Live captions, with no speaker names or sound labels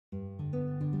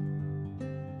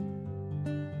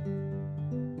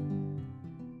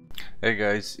Hey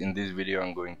guys, in this video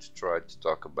I'm going to try to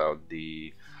talk about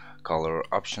the color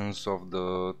options of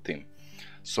the theme.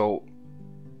 So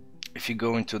if you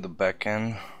go into the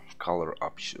backend color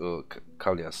option,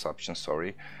 Kallyas options,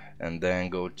 sorry, and then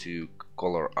go to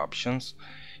color options,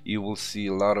 you will see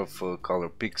a lot of color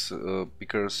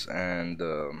pickers, and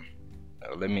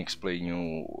let me explain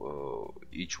you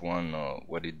each one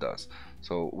what it does.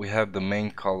 So we have the main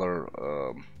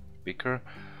color picker,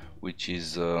 which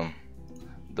is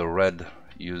the red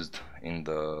used in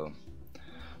the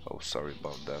oh, sorry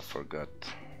about that, forgot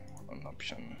an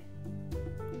option.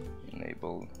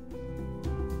 Enable,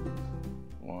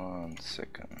 1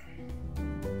 second,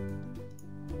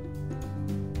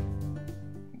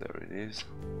 there it is.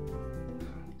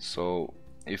 So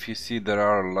if you see, there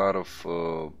are a lot of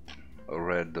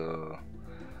red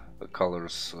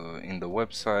colors in the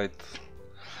website.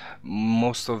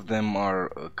 Most of them are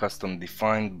custom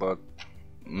defined, but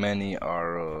many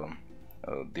are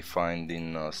defined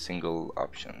in a single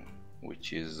option,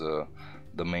 which is the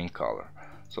main color.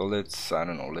 So let's, I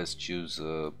don't know, let's choose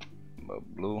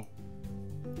blue,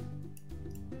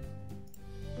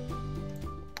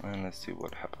 and let's see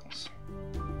what happens.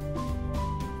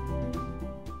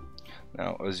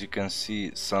 Now as you can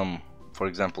see, for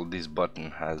example, this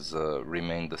button has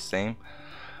remained the same,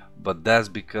 but that's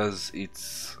because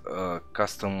it's a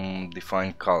custom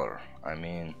defined color. I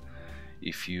mean,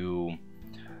 if you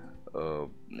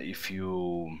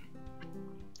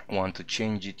want to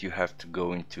change it, you have to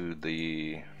go into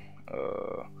the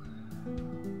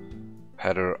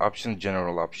header options,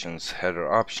 general options,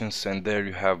 header options, and there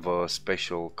you have a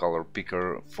special color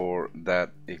picker for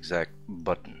that exact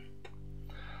button.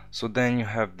 So then you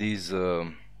have these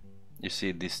you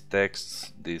see these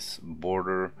texts, this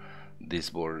border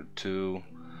too,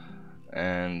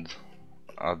 and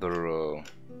other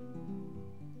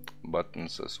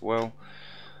buttons as well.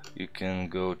 You can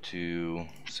go to,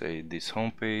 say, this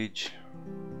home page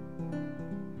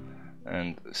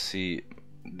and see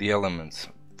the elements,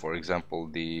 for example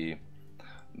the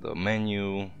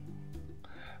menu.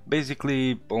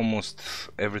 Basically almost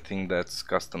everything that's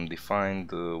custom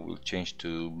defined will change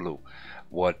to blue.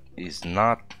 What is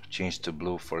not changed to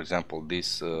blue, for example,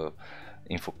 this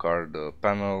info card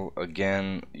panel,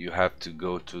 again you have to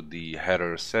go to the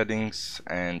header settings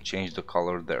and change the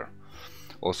color there.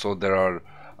 Also there are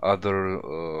other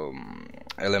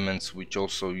elements which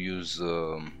also use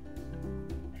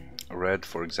red.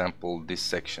 For example, this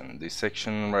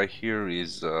section right here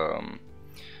is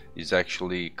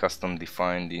actually custom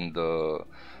defined in the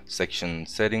section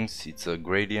settings. It's a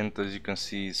gradient, as you can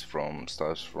see. It's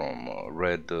starts from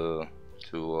red to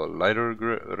a lighter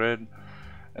red,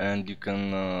 and you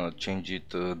can change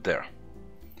it there.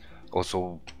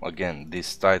 Also, again,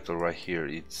 this title right here,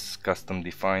 it's custom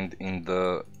defined in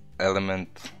the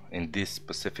element, in this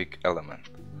specific element.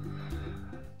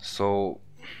 So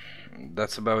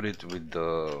that's about it with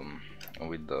the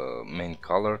main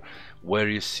color. Where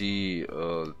you see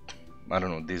I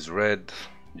don't know, this red,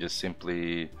 just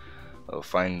simply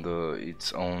find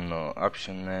its own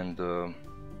option, and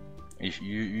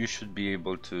you should be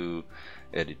able to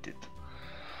edit it.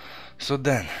 So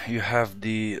then you have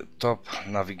the top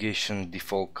navigation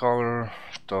default color,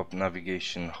 top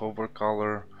navigation hover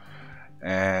color,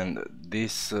 and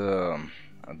this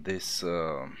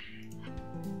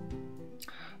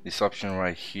option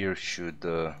right here should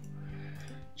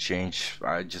change.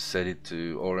 I just set it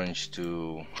to orange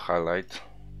to highlight.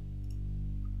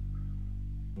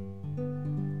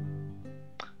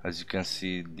 As you can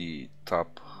see, the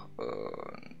top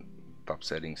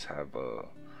settings have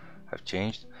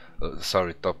changed.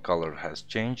 Sorry, top color has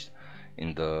changed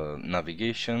in the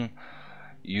navigation.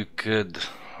 You could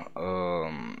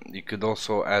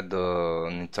also add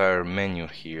an entire menu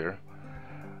here.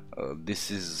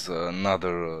 This is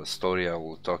another story. I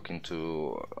will talk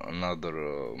into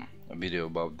another video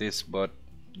about this, but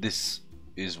this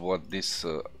is what this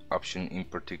option in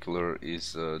particular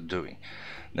is doing.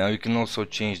 Now you can also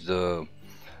change the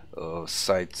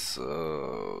site's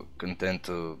content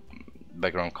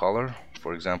background color.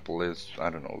 For example, I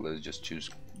don't know, let's just choose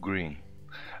green.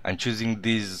 I'm choosing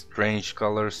these strange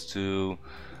colors to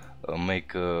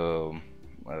make an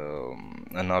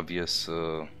obvious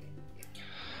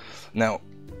now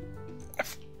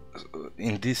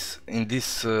in this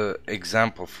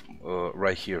example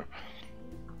right here,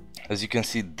 as you can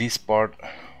see, this part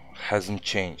hasn't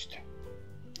changed,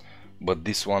 but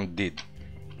this one did.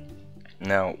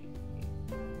 Now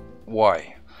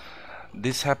why?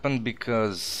 This happened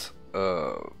because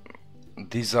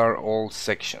these are all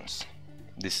sections.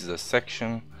 This is a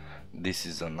section, This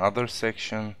is another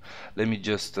section. Let me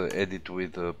just edit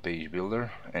with Page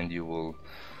Builder and you will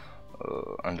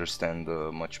understand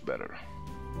much better.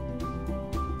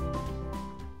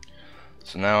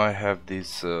 So now I have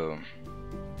these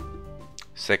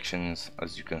sections,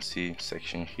 as you can see,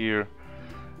 section here,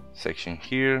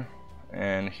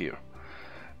 and here.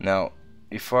 Now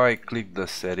if I click the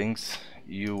settings,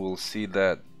 you will see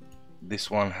that this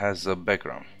one has a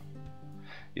background.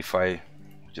 If I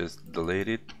just delete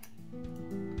it,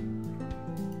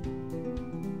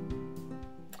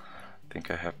 I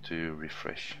think I have to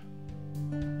refresh.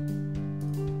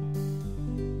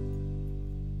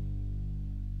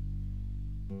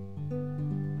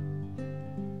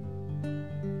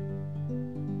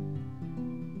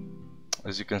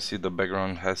 As you can see, the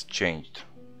background has changed.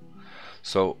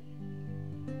 So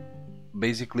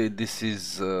basically this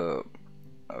is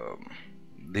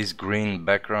this green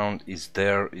background is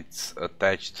there, it's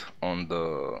attached on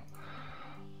the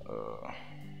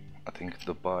I think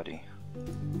the body.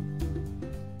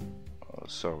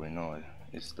 Sorry, no,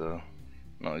 it's the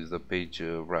page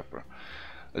wrapper.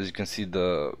 As you can see,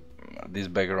 this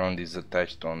background is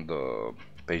attached on the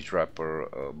page wrapper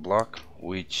block,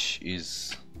 which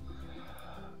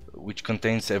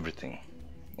contains everything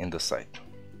in the site.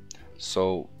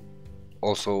 So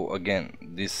also again,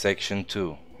 this section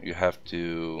too, you have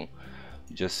to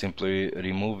just simply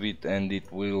remove it and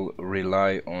it will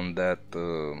rely on that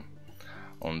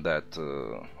on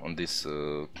this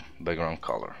background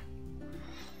color.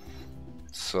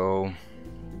 So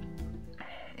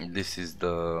this is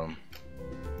the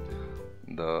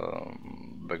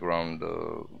background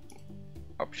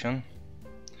option.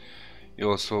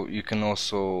 You can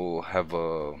also have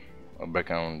a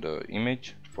background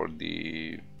image for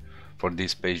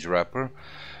this page wrapper.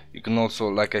 You can also,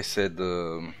 like I said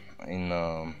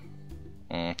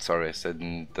sorry, I said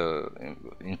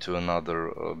into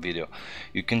another video,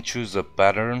 you can choose a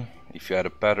pattern. If you add a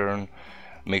pattern,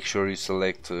 make sure you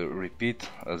select repeat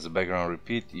as a background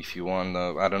repeat. If you want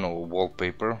I don't know, a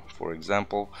wallpaper for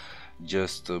example,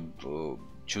 just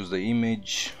choose the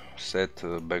image, set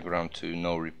background to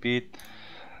no repeat,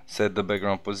 set the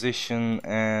background position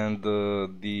and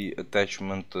the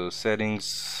attachment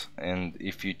settings, and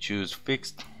if you choose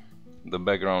fixed, the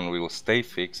background will stay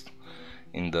fixed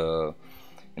in the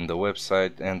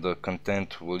website and the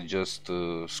content will just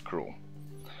scroll.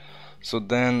 So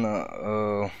then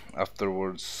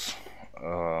afterwards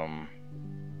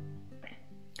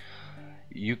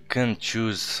you can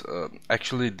choose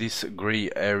actually this gray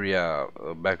area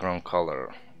background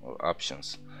color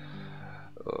options.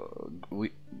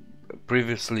 We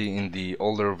previously, in the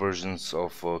older versions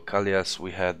of Kallyas,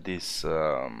 we had this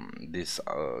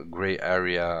gray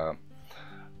area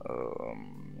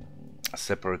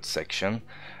separate section,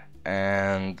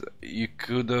 and you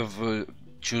could have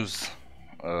choose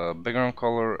background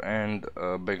color and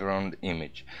background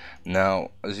image.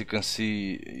 Now as you can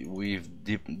see, we've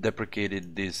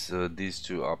deprecated these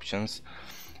two options,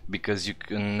 because you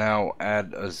can now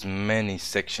add as many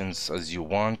sections as you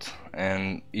want,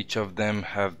 and each of them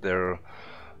have their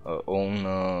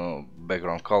own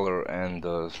background color and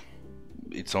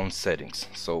its own settings.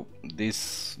 So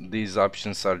these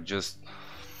options are just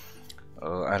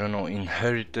I don't know,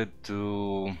 inherited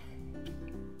to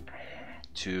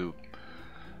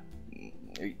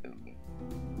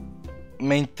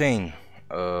maintain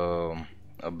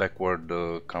a backward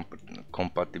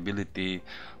compatibility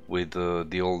with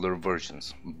the older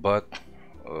versions, but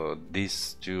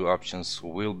these two options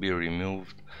will be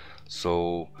removed,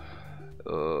 so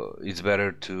it's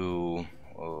better to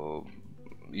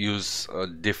use a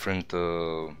different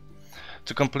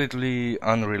to completely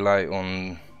unrely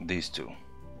on these two.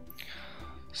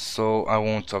 So I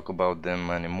won't talk about them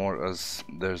anymore, as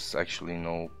there's actually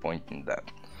no point in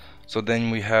that. So then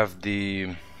we have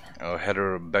the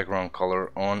header background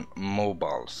color on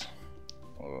mobiles.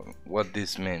 What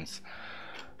this means,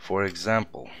 for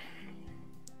example,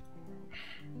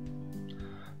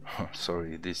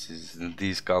 sorry,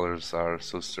 these colors are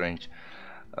so strange.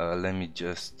 Let me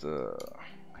just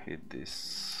hit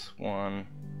this one,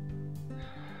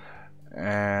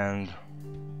 and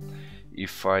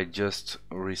if I just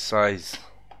resize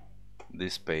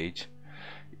this page,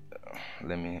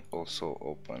 let me also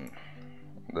open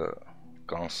the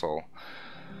console.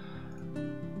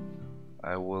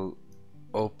 I will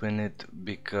open it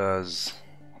because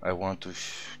I want to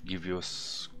give you a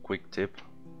quick tip.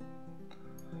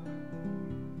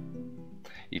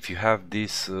 If you have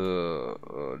this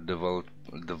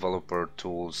developer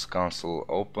tools console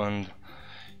opened,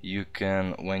 you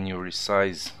can, when you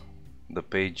resize the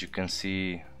page, you can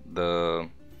see the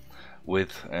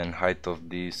width and height of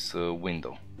this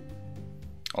window.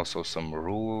 Also some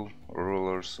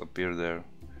rulers appear there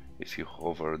if you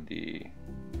hover the,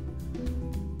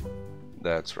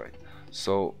 that's right.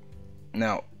 So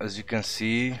now, as you can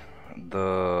see,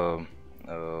 the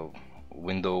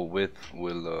window width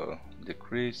will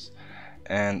decrease,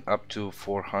 and up to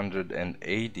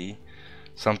 480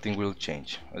 something will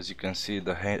change. As you can see,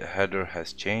 the header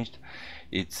has changed.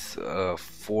 It's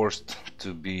forced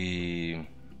to be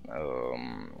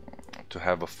to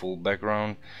have a full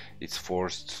background. It's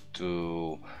forced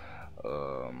to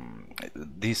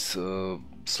this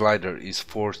slider is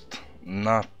forced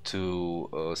not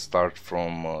to start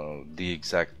from the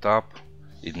exact top.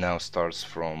 It now starts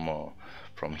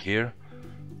from here.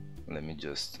 Let me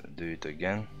just do it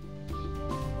again.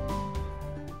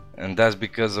 And that's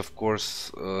because, of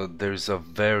course, there's a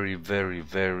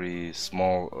very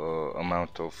small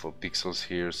amount of pixels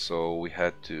here, so we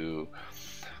had to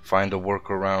find a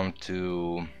workaround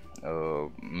to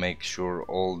make sure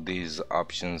all these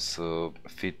options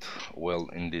fit well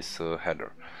in this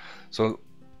header. So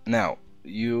now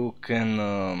you can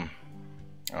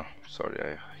oh, sorry,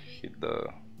 I hit the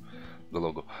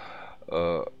logo.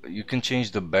 You can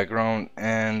change the background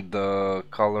and the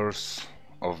colors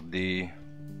of the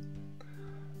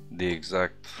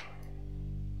exact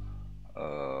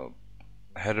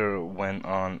header when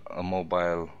on a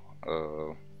mobile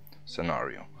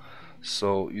scenario.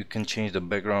 So you can change the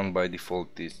background. By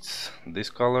default it's this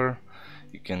color.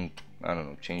 You can, I don't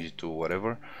know, change it to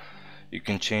whatever. You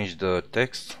can change the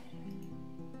text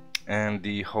and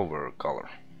the hover color.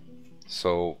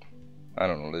 So I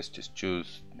don't know, let's just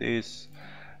choose this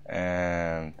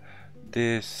and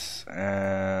this,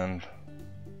 and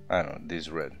I don't know, this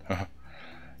red.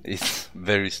 It's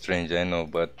very strange, I know,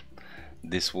 but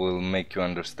this will make you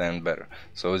understand better.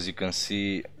 So as you can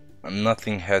see,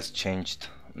 nothing has changed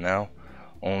now.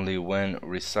 Only when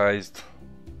resized,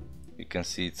 you can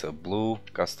see it's a blue,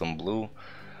 custom blue,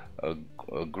 a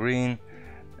green,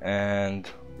 and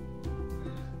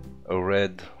a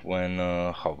red when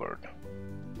hovered.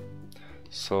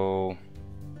 So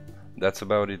that's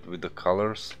about it with the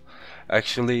colors.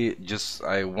 Actually, just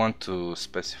I want to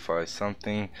specify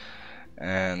something,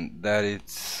 and that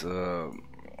it's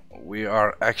we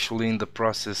are actually in the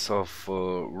process of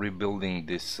rebuilding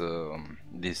this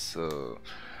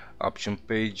option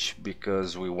page,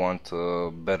 because we want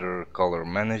better color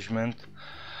management,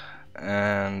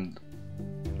 and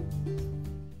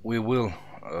we will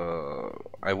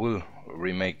I will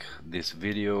remake this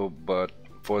video, but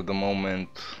for the moment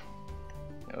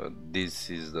this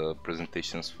is the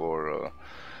presentations for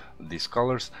these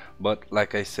colors. But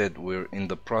like I said, we're in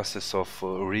the process of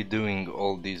redoing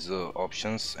all these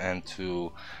options and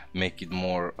to make it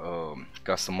more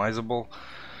customizable.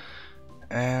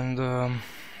 And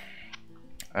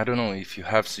I don't know, if you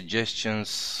have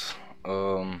suggestions,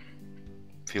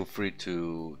 feel free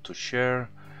to share.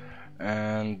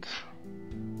 And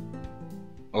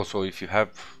also, if you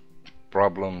have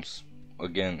problems,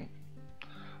 again,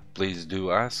 please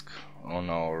do ask on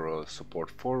our support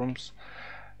forums.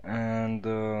 And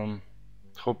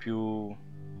hope you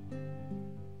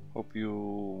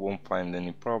won't find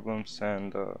any problems,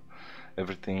 and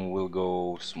everything will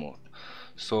go smooth.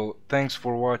 So thanks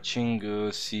for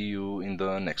watching. See you in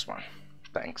the next one.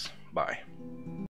 Thanks. Bye.